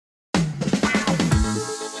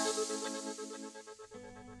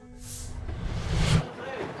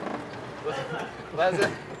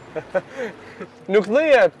Nuk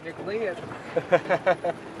dhijet. Nuk dhijet.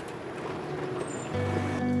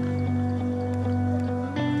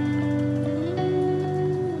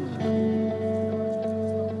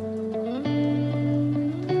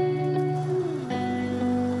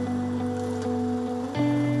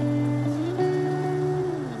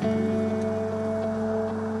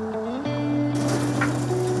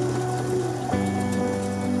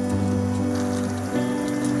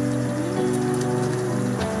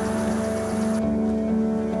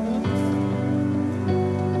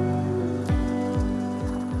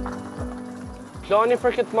 Plani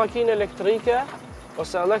për këtë makinë elektrike,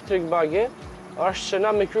 ose electric buggy, është që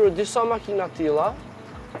na me kryer disa makina tilla,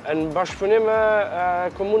 në bashkëpunim me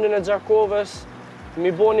komunën e Gjakovës,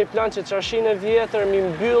 mi bo një plan që çarshinë e vjetër mi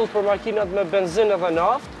mbyll për makinat me benzinë dhe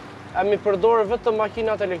naftë, e mi përdor vetëm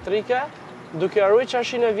makinat elektrike, duke arruajtur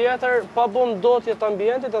çarshinë e vjetër pa bën ndotje të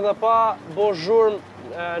ambientit edhe pa bo zhurmë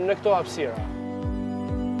në këto hapësira.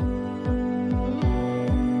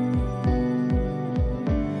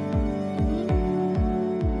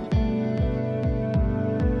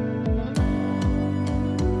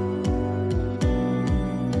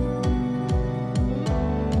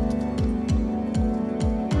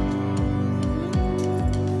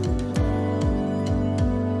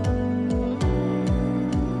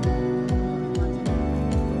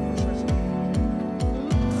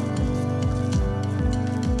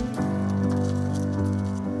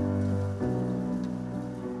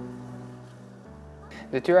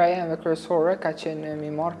 Detyra jeme kryesore ka qenë mi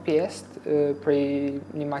marrë pjesë prej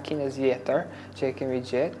një makines vjetër që e kemi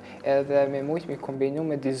gjetë edhe me mujtë mi kombinu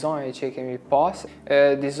me dizajni që e kemi pas.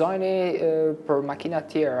 Dizajni për makina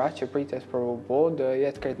tjera që pritet për u bo do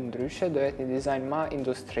jetë krejt ndryshe, do jetë një dizajn ma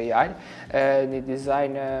industrial, një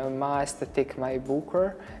dizajn ma estetik, ma i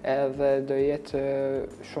bukur edhe do jetë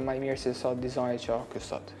shumë ma i mirë se sa dizajni që ka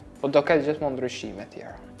sot. Po do ketë gjithmonë ndryshime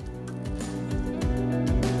tjera.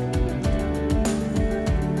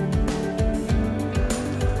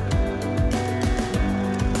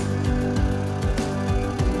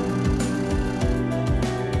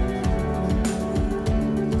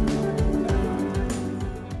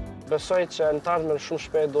 Besoj që në të ardhmen shumë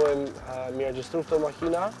shpejt dojmë mi regjistru këto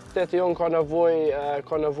makina. Shteti jonë ka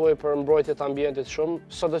nevojë për mbrojtje të ambientit shumë.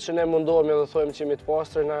 Sot që ne mundohemi dhe thojmë që jemi të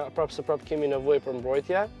pastër, na prapë se prapë kemi nevojë për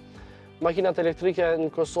mbrojtje. Makinat elektrike në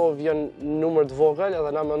Kosovë vjen numër të vogël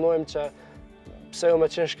edhe na mendojmë që pse jo me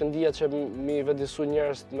qenë shkëndija që mi vedisu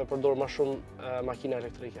njerëz me përdorë më shumë makina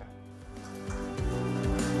elektrike.